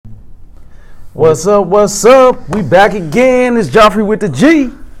What's up? What's up? We back again. It's Joffrey with the G.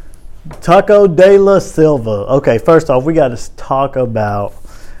 Taco de la Silva. Okay, first off, we got to talk about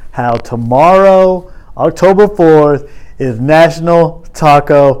how tomorrow, October 4th, is National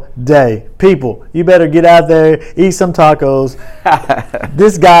Taco Day. People, you better get out there, eat some tacos.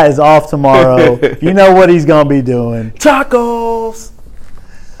 This guy is off tomorrow. You know what he's going to be doing. Tacos.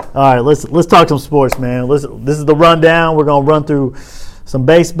 All right, let's talk some sports, man. This is the rundown. We're going to run through some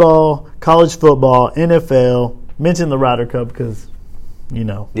baseball, college football, NFL. Mention the Ryder Cup because, you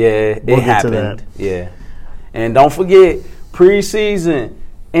know. Yeah, we'll it happened. Yeah. And don't forget, preseason,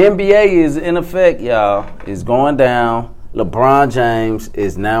 NBA is in effect, y'all. It's going down. LeBron James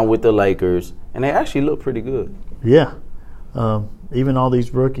is now with the Lakers. And they actually look pretty good. Yeah. Even all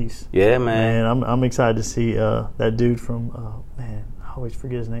these rookies. Yeah, man. I'm excited to see that dude from, I always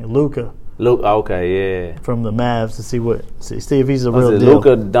forget his name, Luka. Okay, yeah. From the Mavs to see if he's the real deal.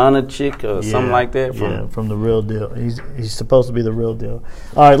 Luka Doncic or something like that? From the real deal. He's supposed to be the real deal.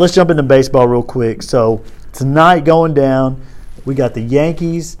 All right, let's jump into baseball real quick. So tonight going down, we got the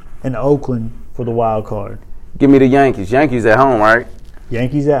Yankees and Oakland for the wild card. Give me the Yankees. Yankees at home, right?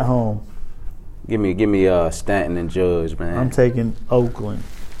 Yankees at home. Give me Stanton and Judge, man. I'm taking Oakland.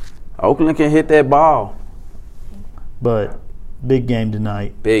 Oakland can hit that ball. But big game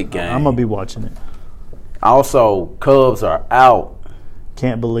tonight. Big game. I'm going to be watching it. Also, Cubs are out.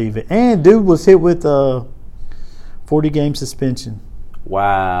 Can't believe it. And dude was hit with a 40-game suspension.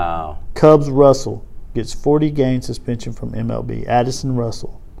 Wow. Cubs Russell gets 40-game suspension from MLB. Addison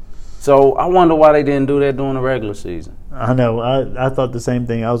Russell. So I wonder why they didn't do that during the regular season. I know. I thought the same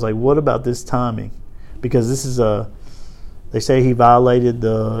thing. I was like, what about this timing? Because this is they say he violated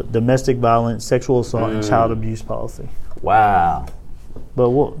the domestic violence, sexual assault, and child abuse policy. Wow.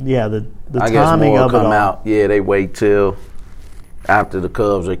 But the I timing guess more of it come all. out. Yeah, they wait till after the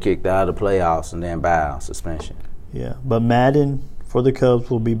Cubs are kicked out of the playoffs and then bow suspension. Yeah, but Madden for the Cubs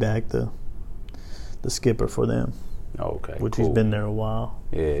will be back, the skipper for them. Okay, which cool. He's been there a while.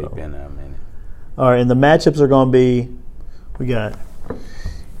 Yeah, he's been there a minute. All right, and the matchups are going to be, we got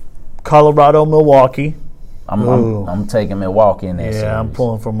Colorado, Milwaukee. I'm taking Milwaukee in that series. Yeah, I'm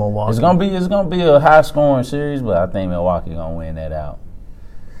pulling for Milwaukee. It's gonna be a high scoring series, but I think Milwaukee gonna win that out.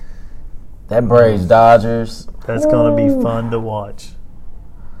 That Braves Dodgers. That's gonna be fun to watch.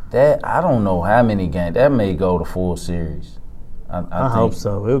 That I don't know how many games that may go to full series. I hope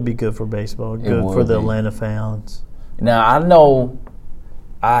so. It would be good for baseball. Good for the Atlanta fans. Now I know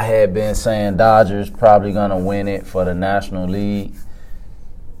I had been saying Dodgers probably gonna win it for the National League.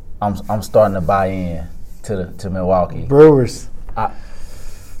 I'm starting to buy in to Milwaukee. Brewers.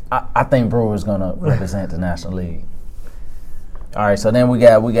 I think Brewers gonna represent the National League. All right, so then we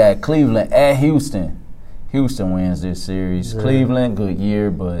got Cleveland at Houston. Houston wins this series. Yeah. Cleveland, good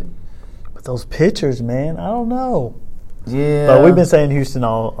year, but those pitchers, man, I don't know. Yeah, but we've been saying Houston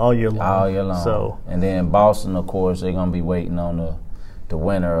all year long. All year long. So and then Boston, of course, they're gonna be waiting on the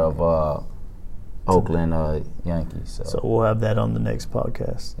winner of Oakland Yankees. So we'll have that on the next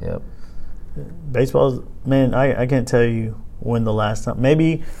podcast. Yep. Baseball, man, I can't tell you when the last time.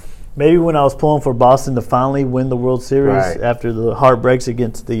 Maybe when I was pulling for Boston to finally win the World Series after the heartbreaks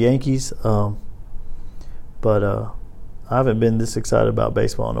against the Yankees. But I haven't been this excited about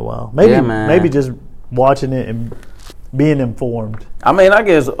baseball in a while. Maybe just watching it and being informed. I mean, I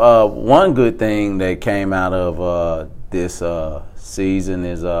guess one good thing that came out of this season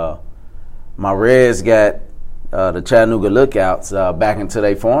is my Reds got the Chattanooga Lookouts back into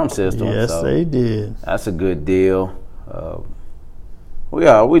their farm system. Yes, so they did. That's a good deal.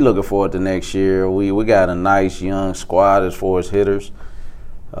 We looking forward to next year. We got a nice young squad as far as hitters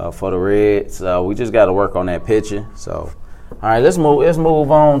for the Reds. We just got to work on that pitching. So, all right, let's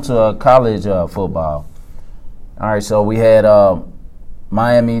move on to college football. All right, so we had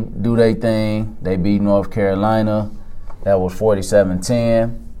Miami do their thing. They beat North Carolina. That was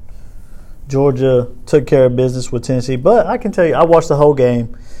 47-10. Georgia took care of business with Tennessee. But I can tell you, I watched the whole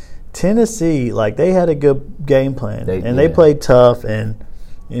game. Tennessee, they had a good game plan. They played tough. And,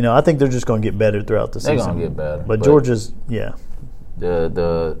 I think they're just going to get better throughout the season. They're going to get better. But Georgia's,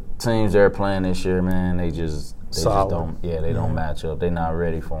 The teams they're playing this year, man, they just don't match up. They're not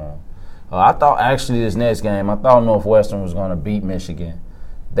ready for them. I thought, actually, this next game, I thought Northwestern was going to beat Michigan.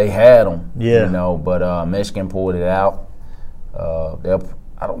 They had them, but Michigan pulled it out.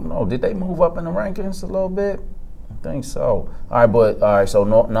 I don't know. Did they move up in the rankings a little bit? I think so. All right, so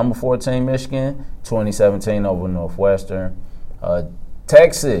number 14, Michigan, 2017 over Northwestern.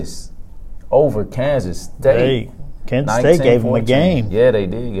 Texas over Kansas State. Hey, Kansas State gave them a game. Yeah, they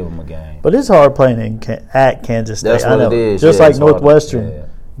did give them a game. But it's hard playing at Kansas State. That's what it is. Just like Northwestern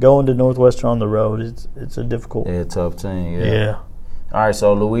going to Northwestern on the road, it's a difficult. They're a tough team. Yeah. All right,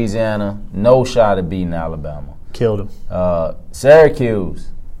 so Louisiana, no shot at beating Alabama. Killed him.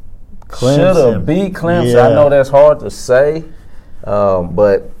 Syracuse should have beat Clemson. Yeah. I know that's hard to say,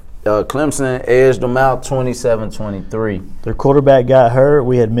 but Clemson edged them out 27-23. Their quarterback got hurt.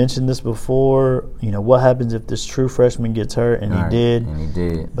 We had mentioned this before. What happens if this true freshman gets hurt? And he did. And he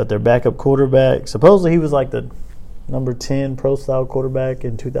did. But their backup quarterback, supposedly he was like the number 10 pro-style quarterback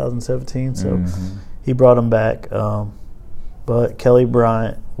in 2017. So he brought him back. But Kelly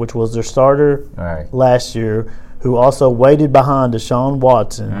Bryant, which was their starter last year, who also waited behind Deshaun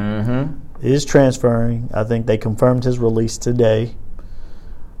Watson, is transferring. I think they confirmed his release today.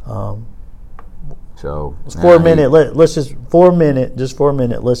 So for a minute, let's just for a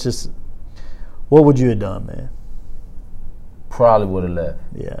minute. What would you have done, man? Probably would have left.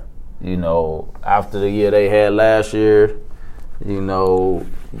 Yeah. After the year they had last year,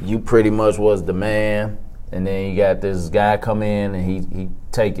 you pretty much was the man. And then you got this guy come in and he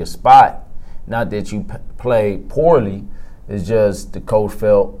take your spot. Not that you played poorly. It's just the coach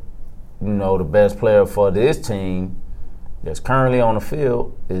felt, the best player for this team that's currently on the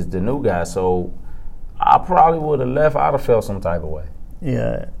field is the new guy. So I probably would have left. I'd have felt some type of way.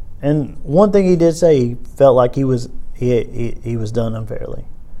 Yeah. And one thing he did say, he felt like he was done unfairly.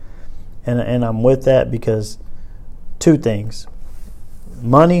 And I'm with that because two things.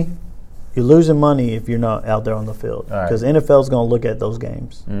 Money. You're losing money if you're not out there on the field because NFL's going to look at those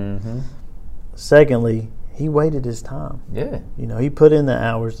games. Secondly, he waited his time. Yeah. He put in the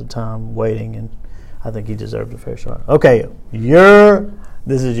hours of time waiting, and I think he deserved a fair shot. Okay,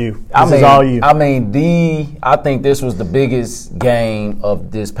 this is you. This is all you. I think this was the biggest game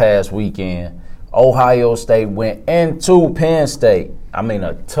of this past weekend. Ohio State went into Penn State.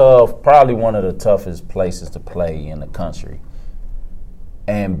 Probably one of the toughest places to play in the country.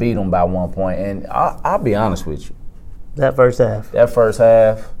 And beat them by 1 point. And I'll be honest with you. That first half,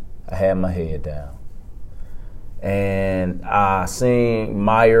 I had my head down. And I seen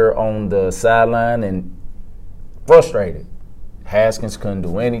Meyer on the sideline and frustrated. Haskins couldn't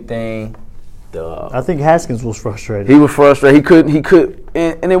do anything. I think Haskins was frustrated. He was frustrated. He could,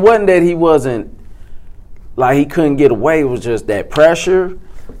 and it wasn't that he wasn't, like he couldn't get away. It was just that pressure.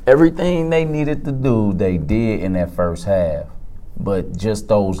 Everything they needed to do, they did in that first half. But just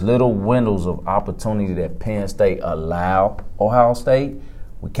those little windows of opportunity that Penn State allowed Ohio State,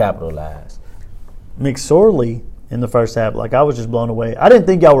 we capitalized. McSorley in the first half, I was just blown away. I didn't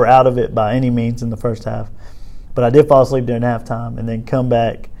think y'all were out of it by any means in the first half, but I did fall asleep during halftime and then come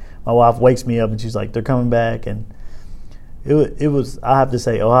back. My wife wakes me up and she's like, they're coming back. And it was, I have to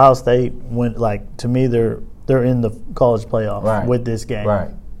say, Ohio State went, to me, they're in the college playoff with this game. Right.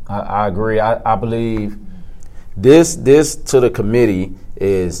 I agree. I believe this to the committee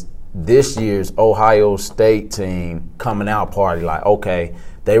is this year's Ohio State team coming out party. Okay,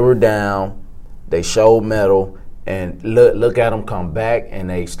 they were down, they showed mettle, and look at them come back, and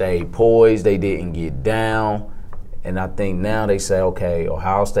they stayed poised. They didn't get down, and I think now they say, okay,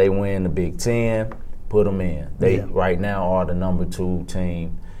 Ohio State win the Big Ten, put them in. They right now are the number 2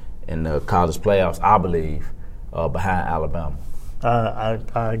 team in the college playoffs, I believe, behind Alabama. I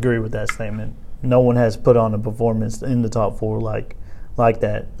agree with that statement. No one has put on a performance in the top 4 like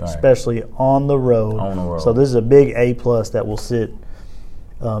that, especially on the road. So this is a big A+ that will sit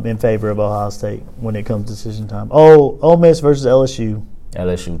in favor of Ohio State when it comes decision time. Ole Miss versus LSU.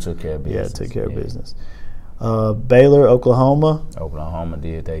 LSU took care of business. Yeah, took care of business. Baylor, Oklahoma. Oklahoma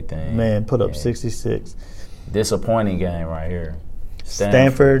did their thing. Man, put up 66. Disappointing game right here.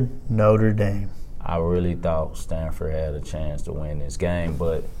 Stanford, Notre Dame. I really thought Stanford had a chance to win this game,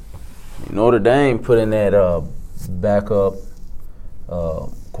 but Notre Dame put in that backup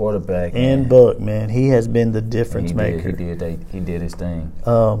quarterback. And Buck, man, he has been the difference maker. He did his thing.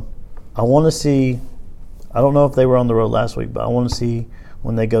 I want to see. I don't know if they were on the road last week, but I want to see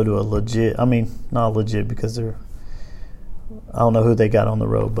when they go to a legit. Not legit because they're. I don't know who they got on the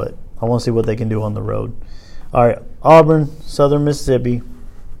road, but I want to see what they can do on the road. All right, Auburn, Southern Mississippi.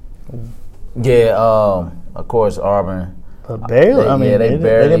 Yeah, of course, Auburn. But Baylor, they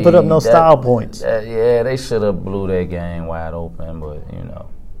didn't put up no style points. They should have blew that game wide open, but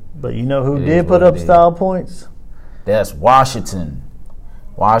But you know who did put up style points? That's Washington.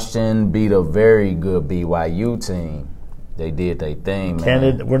 Washington beat a very good BYU team. They did their thing, man.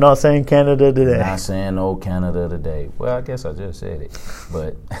 Canada. We're not saying Canada today. Not saying no Canada today. Well, I guess I just said it,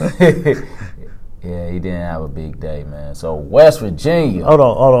 but yeah, he didn't have a big day, man. So West Virginia. Hold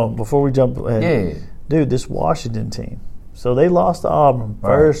on. Before we jump ahead, yeah, dude, this Washington team. So they lost to Auburn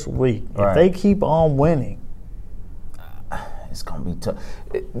first week. If they keep on winning, it's gonna be tough.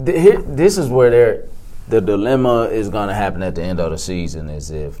 This is where the dilemma is gonna happen at the end of the season.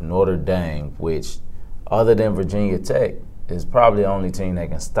 Is if Notre Dame, which other than Virginia Tech, is probably the only team that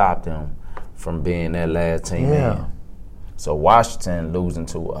can stop them from being that last team in. So Washington losing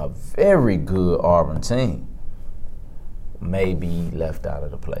to a very good Auburn team may be left out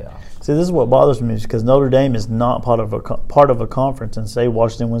of the playoffs. See, this is what bothers me, because Notre Dame is not part of a conference, and say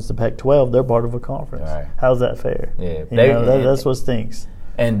Washington wins the Pac-12, they're part of a conference. Right. How's that fair? Yeah, that's what stinks.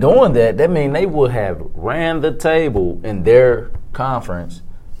 And doing that means they would have ran the table in their conference,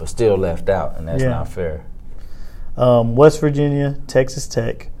 but still left out, and that's not fair. West Virginia, Texas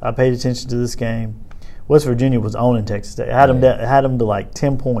Tech. I paid attention to this game. West Virginia was owning Texas Tech. Had them to like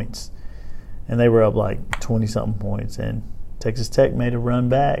 10 points, and they were up like 20-something points. And Texas Tech made a run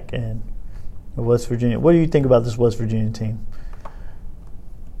back. And West Virginia. What do you think about this West Virginia team?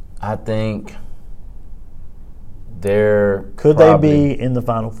 I think they're could they be in the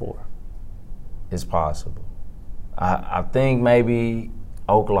Final Four? It's possible. I think maybe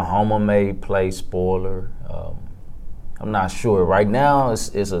Oklahoma may play spoiler. I'm not sure. Right now, it's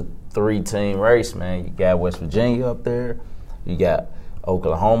a 3-team race, man. You got West Virginia up there. You got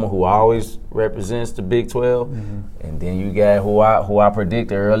Oklahoma, who always represents the Big 12. Mm-hmm. And then you got who I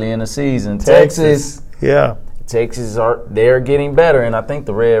predicted early in the season, Texas. Yeah. Texas, they're getting better. And I think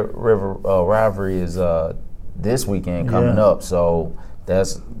the Red River rivalry is this weekend coming up. So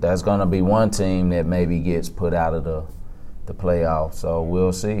that's going to be one team that maybe gets put out of the playoffs. So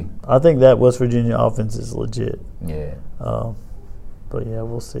we'll see. I think that West Virginia offense is legit. Yeah. But yeah,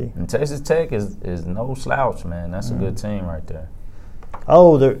 we'll see. And Texas Tech is no slouch, man. That's a good team right there.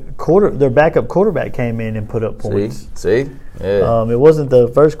 Oh, their backup quarterback came in and put up points. See? Yeah. It wasn't the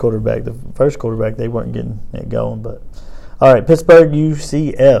first quarterback. The first quarterback, they weren't getting it going. But all right, Pittsburgh,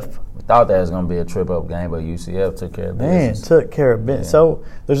 UCF. We thought that was going to be a trip-up game, but UCF took care of business. Man, took care of business. Yeah. So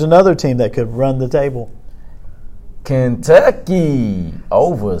there's another team that could run the table. Kentucky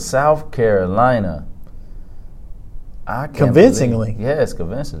over South Carolina. Convincingly. Yes,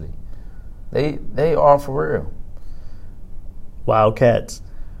 convincingly. They are for real. Wildcats.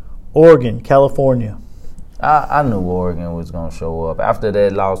 Oregon, California. I knew Oregon was going to show up. After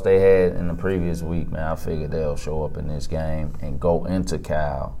that loss they had in the previous week, man, I figured they'll show up in this game and go into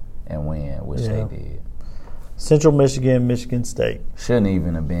Cal and win, which they did. Central Michigan, Michigan State. Shouldn't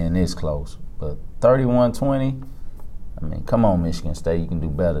even have been this close. But 31-20, I mean, come on, Michigan State. You can do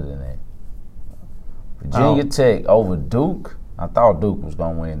better than that. Virginia Tech over Duke. I thought Duke was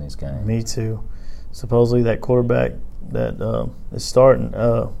going to win this game. Me too. Supposedly that quarterback that is starting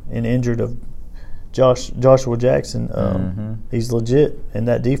and injured of Joshua Jackson, he's legit, and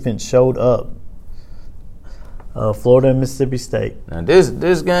that defense showed up. Florida and Mississippi State. Now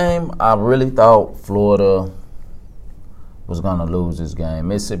this game, I really thought Florida was going to lose this game.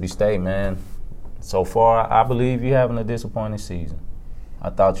 Mississippi State, man, so far I believe you're having a disappointing season. I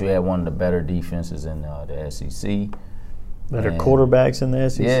thought you had one of the better defenses in the SEC. Better quarterbacks in the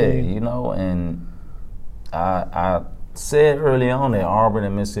SEC. Yeah, and I said early on that Auburn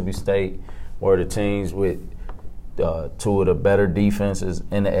and Mississippi State were the teams with two of the better defenses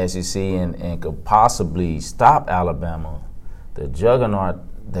in the SEC and could possibly stop Alabama, the juggernaut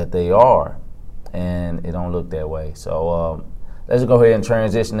that they are, and it don't look that way. So let's go ahead and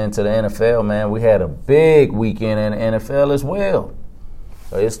transition into the NFL, man. We had a big weekend in the NFL as well.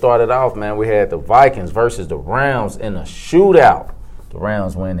 So it started off, man, we had the Vikings versus the Rams in a shootout. The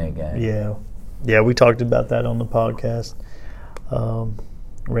Rams win that game. Yeah, we talked about that on the podcast.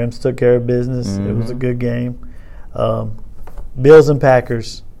 Rams took care of business. Mm-hmm. It was a good game. Bills and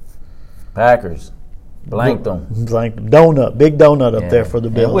Packers. Blanked them. Big donut up there for the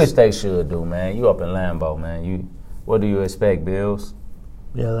Bills. Which they should do, man. You up in Lambeau, man. What do you expect, Bills?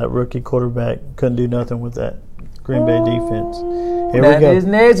 Yeah, that rookie quarterback couldn't do nothing with that Green Bay defense. Here we go. This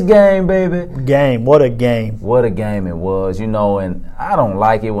next game, baby. What a game. What a game it was, and I don't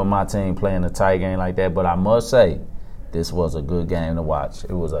like it when my team playing a tight game like that, but I must say, this was a good game to watch.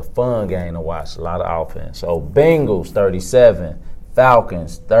 It was a fun game to watch, a lot of offense. So, Bengals 37,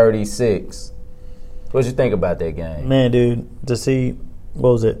 Falcons 36. What you think about that game? Man, dude, to see,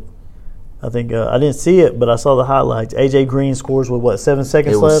 what was it? I think I didn't see it, but I saw the highlights. A.J. Green scores with, 7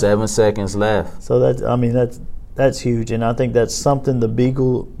 seconds left? It was 7 seconds left. So, that's huge, and I think that's something the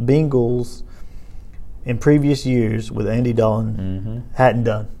Bengals in previous years with Andy Dalton hadn't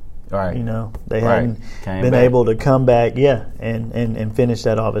done. Right. They hadn't been able to come back, and finish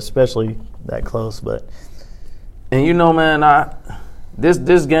that off, especially that close. And man,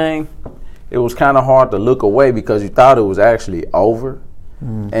 this game, it was kind of hard to look away because you thought it was actually over.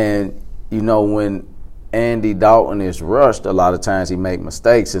 And when Andy Dalton is rushed, a lot of times he make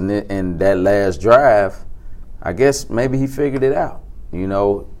mistakes. And in that last drive, I guess maybe he figured it out,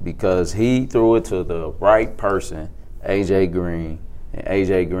 because he threw it to the right person, A.J. Green. And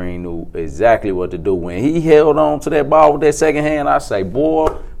A.J. Green knew exactly what to do. When he held on to that ball with that second hand, I say,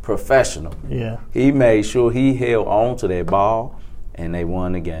 boy, professional. Yeah. He made sure he held on to that ball, and they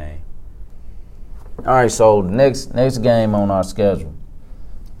won the game. All right, so next game on our schedule.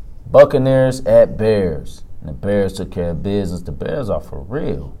 Buccaneers at Bears. And the Bears took care of business. The Bears are for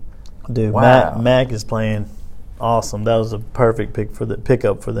real. Dude, wow. Mac is playing awesome. That was a perfect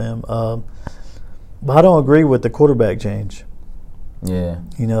pickup for them. But I don't agree with the quarterback change. Yeah.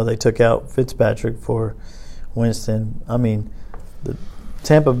 They took out Fitzpatrick for Winston. I mean, the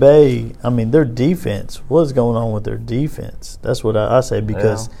Tampa Bay, their defense, what is going on with their defense? That's what I say,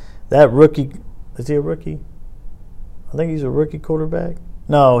 because that rookie, is he a rookie? I think he's a rookie quarterback.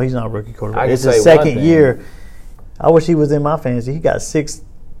 No, he's not a rookie quarterback. It's his second year. I wish he was in my fantasy. He got 6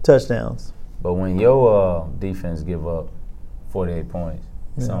 touchdowns. But when your defense give up 48 points,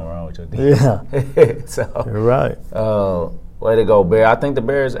 something wrong with your defense. Yeah. So, you're right. Way to go, Bear. I think the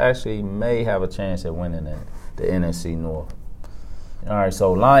Bears actually may have a chance at winning the NFC North. All right,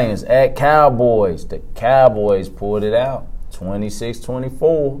 so Lions at Cowboys. The Cowboys pulled it out, 26-24.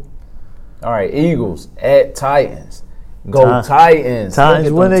 All right, Eagles at Titans. Go Titans.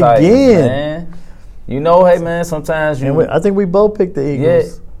 Titans win again. Man. Hey, man, sometimes I think we both picked the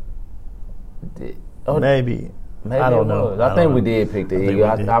Eagles. Yeah. Maybe I don't know. I think we did pick the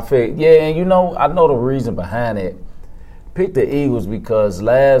Eagles. I figured, and I know the reason behind it. Pick the Eagles because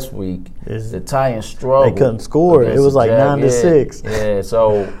last week the Titans struggled. They couldn't score. It was like 9-6. Yeah,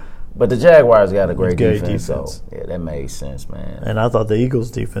 so but the Jaguars got a great defense. So yeah, that made sense, man. And I thought the Eagles'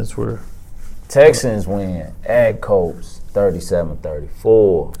 defense were. Texans win at Colts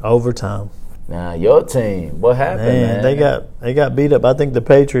 37-34. Overtime. Now your team, what happened, man? They got beat up. I think the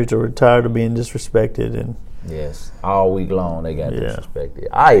Patriots are tired of being disrespected, and yes, all week long they got disrespected.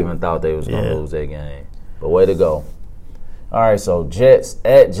 I even thought they was gonna lose that game, but way to go. All right, so Jets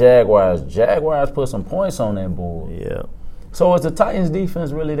at Jaguars. Jaguars put some points on that board. Yeah. So is the Titans'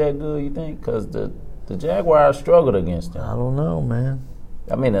 defense really that good, you think? Because the Jaguars struggled against them. I don't know, man.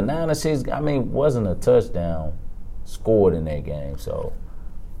 The 9-6, wasn't a touchdown scored in that game. So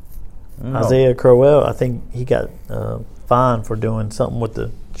Isaiah Crowell, I think he got fined for doing something with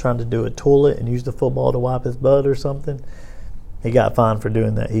trying to do a toilet and use the football to wipe his butt or something. He got fined for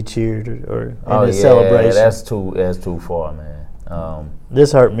doing that. He cheered or in his celebration. That's too far, man.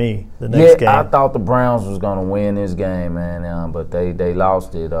 This hurt me. The next game. I thought the Browns was gonna win this game, man, but they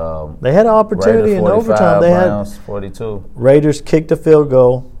lost it. They had an opportunity in overtime. They Browns 42. Raiders kicked a field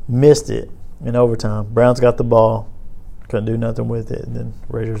goal, missed it in overtime. Browns got the ball, couldn't do nothing with it. And then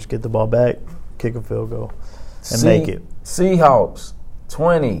Raiders get the ball back, kick a field goal, and make it. Seahawks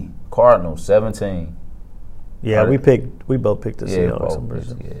 20, Cardinals 17. Yeah, we both picked the Seahawks.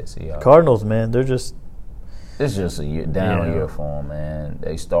 Seahawks. Cardinals, man, it's just a down year for them, man.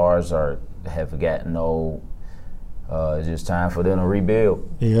 They stars have gotten old. It's just time for them to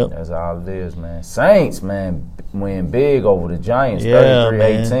rebuild. Yep. That's all it is, man. Saints, man, win big over the Giants,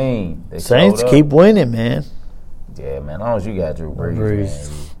 33-18. Saints keep winning, man. Yeah, man. As long as you got Drew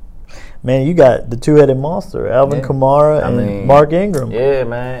Brees. Man, you got the two-headed monster, Alvin Kamara and Mark Ingram. Yeah,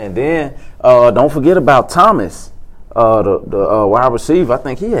 man. And then don't forget about Thomas, the wide receiver. I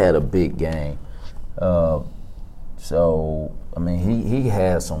think he had a big game. He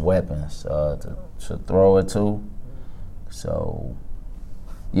had some weapons to throw it to. So,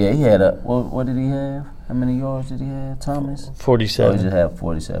 yeah, he had what did he have? How many yards did he have, Thomas? 47. Oh, he just had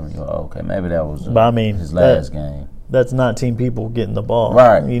 47 yards. Okay, maybe that was his last game. That's 19 people getting the ball.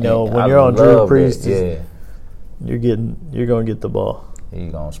 Right. When you're on Drew Brees, you're going to get the ball.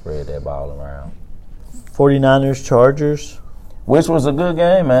 He's going to spread that ball around. 49ers, Chargers. Which was a good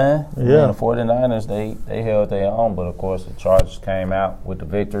game, man. Yeah. The 49ers, they held their own, but, of course, the Chargers came out with the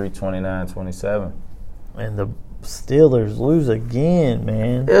victory, 29-27. And the Steelers lose again,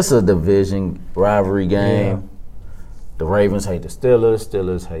 man. It's a division rivalry game. Yeah. The Ravens hate the Steelers.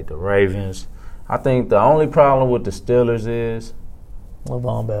 Steelers hate the Ravens. I think the only problem with the Steelers is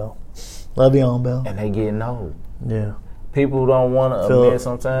Le'Veon Bell. And they getting old. Yeah. People don't want to admit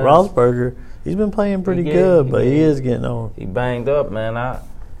sometimes. Roethlisberger, he's been playing pretty good, but he is getting old. He banged up, man. I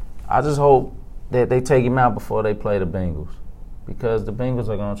just hope that they take him out before they play the Bengals, because the Bengals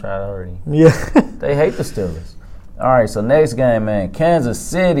are going to try to hurt him. Yeah. They hate the Steelers. All right, so next game, man. Kansas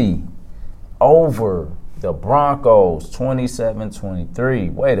City over the Broncos,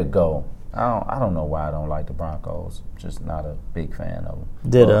 27-23. Way to go. I don't know why I don't like the Broncos. Just not a big fan of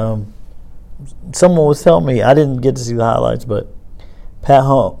them. someone was telling me, I didn't get to see the highlights, but Pat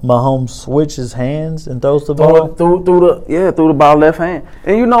Mahomes switches hands and throws the ball through the ball left hand.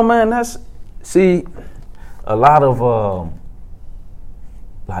 And you know, man, that's a lot of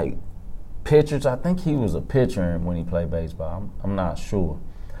like pitchers. I think he was a pitcher when he played baseball. I'm not sure,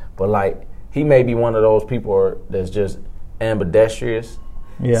 but like he may be one of those people that's just ambidextrous.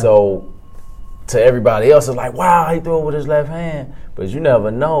 Yeah. So to everybody else, it's like, wow, he threw it with his left hand. But you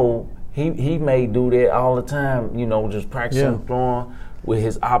never know. He may do that all the time. You know, just practicing throwing with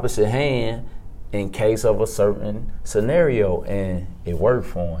his opposite hand in case of a certain scenario, and it worked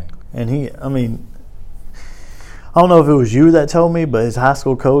for him. And I don't know if it was you that told me, but his high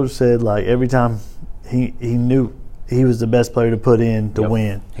school coach said, like, every time he knew he was the best player to put in to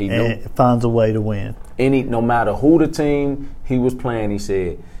win. He knew. And finds a way to win. No matter who the team he was playing, he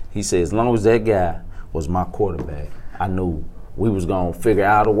said, as long as that guy was my quarterback, I knew we was going to figure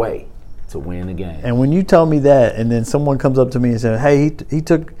out a way to win the game. And when you told me that, and then someone comes up to me and said, hey,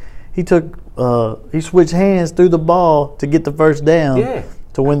 he switched hands through the ball to get the first down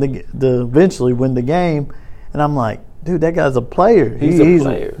to win eventually win the game. And I'm like, dude, that guy's a player. He's a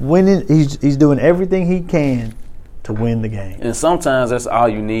player. Winning. He's doing everything he can to win the game. And sometimes that's all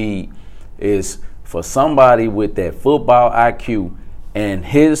you need is for somebody with that football IQ and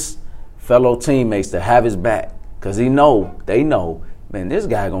his fellow teammates to have his back, because they know, man, this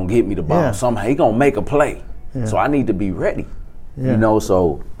guy gonna get me the ball somehow. He gonna make a play, so I need to be ready. Yeah. You know,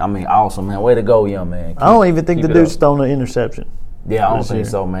 so awesome, man. Way to go, young man. I don't even think the dude's thrown an interception. Yeah, I don't think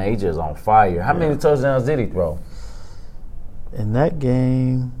so, man. He just on fire. How many touchdowns did he throw? In that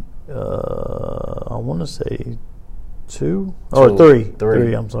game, I want to say 2 or 3.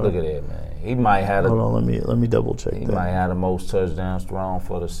 3. I'm sorry. Look at that, man. He might have. Hold on, let me double check. He might have the most touchdowns thrown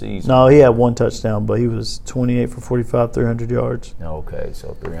for the season. No, he had 1 touchdown, but he was 28 for 45, 300 yards. Okay,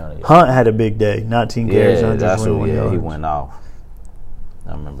 so 300 yards. Hunt had a big day. 19 carries, 121 yards. He went off.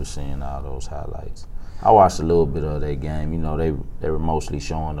 I remember seeing all those highlights. I watched a little bit of that game. You know, they were mostly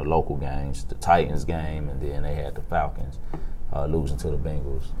showing the local games, the Titans game, and then they had the Falcons losing to the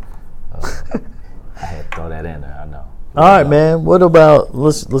Bengals. I had to throw that in there. I know. All right, man. What about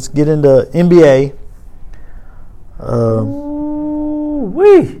let's get into NBA.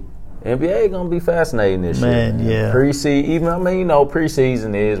 NBA gonna be fascinating this year. Man, yeah.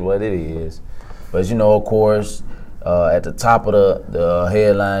 Preseason is what it is, but of course. At the top of the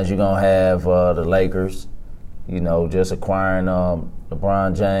headlines, you're going to have the Lakers, just acquiring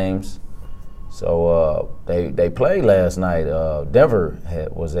LeBron James. So they played last night. Denver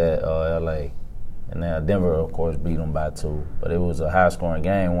was at L.A., and now Denver, of course, beat them by 2. But it was a high-scoring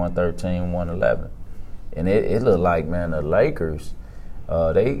game, 113, 111. And it looked like, man, the Lakers,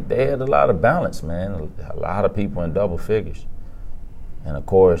 they had a lot of balance, man, a lot of people in double figures. And, of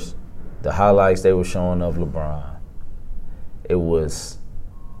course, the highlights they were showing of LeBron. It was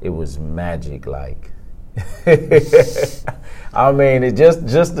magic, like. I mean, it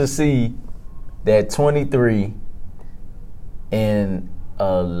just to see that 23 in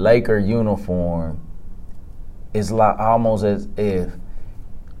a Laker uniform is like almost as if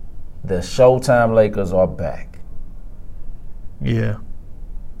the Showtime Lakers are back. Yeah.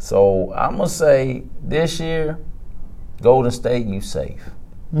 So I'm gonna say this year, Golden State, you safe.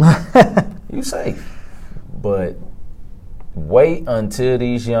 You safe, but. Wait until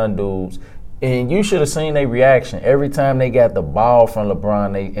these young dudes, and you should have seen their reaction every time they got the ball from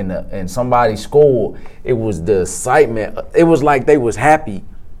LeBron. And somebody scored. It was the excitement. It was like they was happy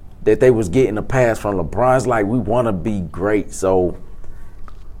that they was getting a pass from LeBron. It's like we want to be great, so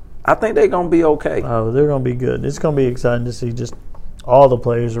I think they're gonna be okay. Oh, they're gonna be good. It's gonna be exciting to see just all the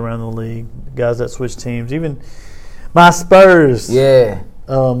players around the league, the guys that switch teams, even my Spurs. Yeah,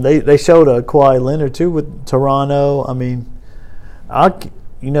 they showed a Kawhi Leonard too with Toronto. I mean.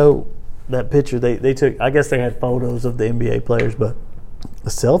 That picture they took, I guess they had photos of the NBA players, but the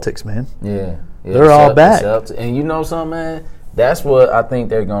Celtics, man. Yeah. They're all back. And you know something, man? That's what I think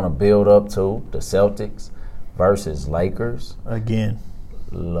they're going to build up to, the Celtics versus Lakers. Again.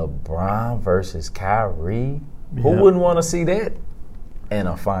 LeBron versus Kyrie. Yep. Who wouldn't want to see that in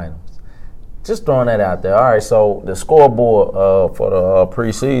a finals? Just throwing that out there. All right, so the scoreboard for the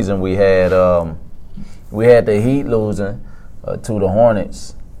preseason, we had the Heat losing to the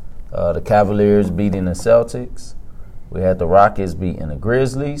Hornets, the Cavaliers beating the Celtics. We had the Rockets beating the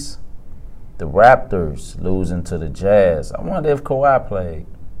Grizzlies. The Raptors losing to the Jazz. I wonder if Kawhi played.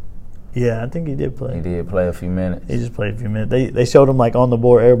 Yeah, I think he did play. He did play a few minutes. He just played a few minutes. They showed him like on the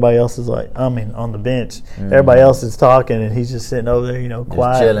board. Everybody else is on the bench. Mm-hmm. Everybody else is talking, and he's just sitting over there,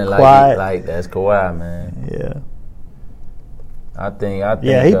 quiet, chilling, quiet. Like that's Kawhi, man. Yeah. I think.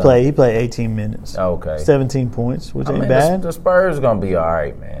 Yeah, he played. He played 18 minutes. Okay. 17 points, which ain't bad. The Spurs gonna be all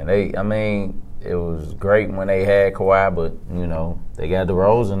right, man. It was great when they had Kawhi, but they got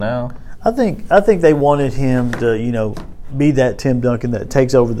DeRozan now. I think they wanted him to be that Tim Duncan that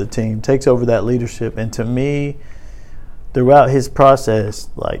takes over the team, takes over that leadership, and to me, throughout his process,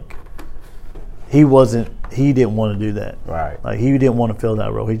 like he didn't want to do that. Right. Like he didn't want to fill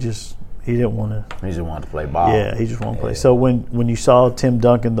that role. He just didn't want to. He just wanted to play ball. Yeah, he just wanted to play. So when you saw Tim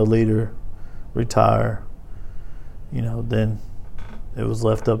Duncan, the leader, retire, then it was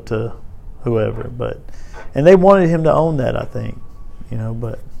left up to whoever. And they wanted him to own that, I think.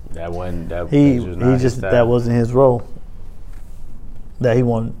 But that wasn't his role. That he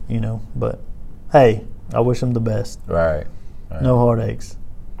wanted, But hey, I wish him the best. Right. No heartaches.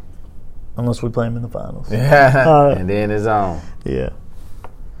 Unless we play him in the finals. Yeah. And then it's on. Yeah.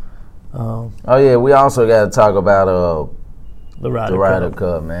 We also got to talk about the Ryder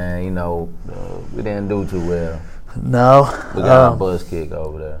Cup, man. We didn't do too well. No. We got a buzz kick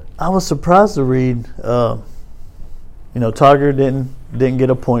over there. I was surprised to read, Tiger didn't get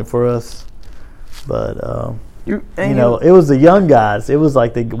a point for us, but it was the young guys. It was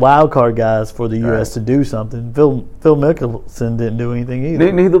like the wild card guys for the U.S. to do something. Phil Mickelson didn't do anything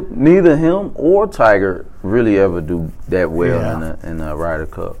either. Neither him or Tiger really ever do that well in the Ryder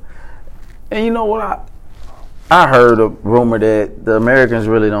Cup. And you know what? I heard a rumor that the Americans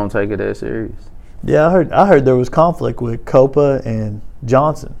really don't take it that serious. Yeah, I heard there was conflict with Copa and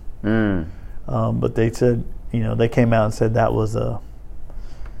Johnson. But they said, they came out and said that was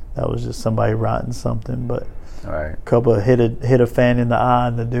just somebody writing something. But Copa hit a fan in the eye,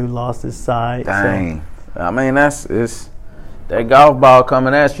 and the dude lost his sight. Dang. So. I mean, it's that golf ball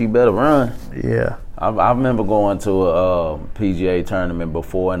coming at you better run. Yeah. I remember going to a PGA tournament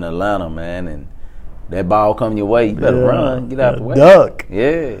before in Atlanta, man, and that ball coming your way, you better run, get out the way. Duck.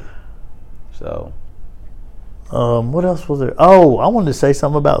 Yeah. So. What else was there? Oh, I wanted to say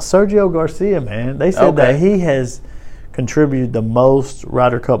something about Sergio Garcia, man. They said that he has contributed the most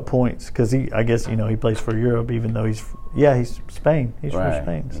Ryder Cup points because I guess he plays for Europe, even though he's Spain. He's from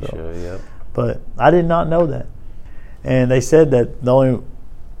Spain. So. Sure, yep. But I did not know that. And they said that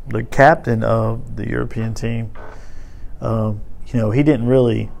the captain of the European team, he didn't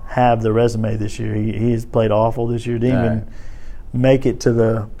really have the resume this year. He has played awful this year. Didn't even make it to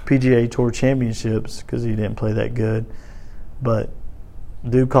the PGA Tour Championships because he didn't play that good. But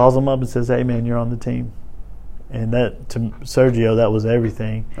dude calls him up and says, "Hey man, you're on the team." And that to Sergio, that was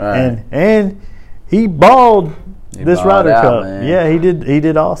everything. Right. And he balled this Ryder Cup. Man. Yeah, he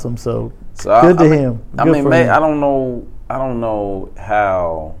did awesome. So good to him. I don't know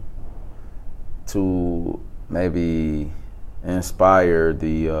how to maybe inspire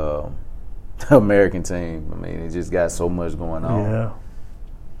the American team. I mean, it just got so much going on.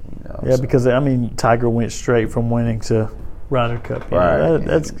 Yeah. Because Tiger went straight from winning to Ryder Cup.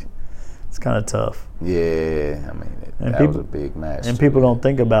 That's kind of tough. Yeah, that was a big match. And people don't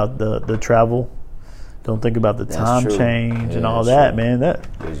think about the travel. Don't think about the time change and all that, man. That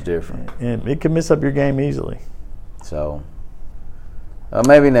it's different. And it can mess up your game easily. So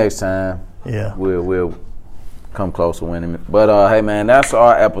maybe next time. Yeah, we'll come close to winning it. But hey, man, that's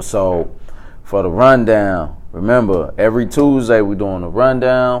our episode for the rundown. Remember, every Tuesday we're doing a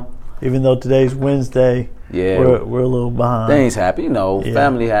rundown. Even though today's Wednesday, we're a little behind. Things happen,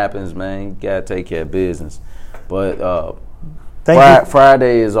 family happens, man. You gotta take care of business. But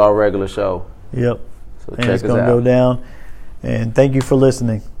Friday is our regular show. Yep. So and it's gonna go down. And thank you for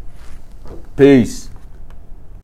listening. Peace.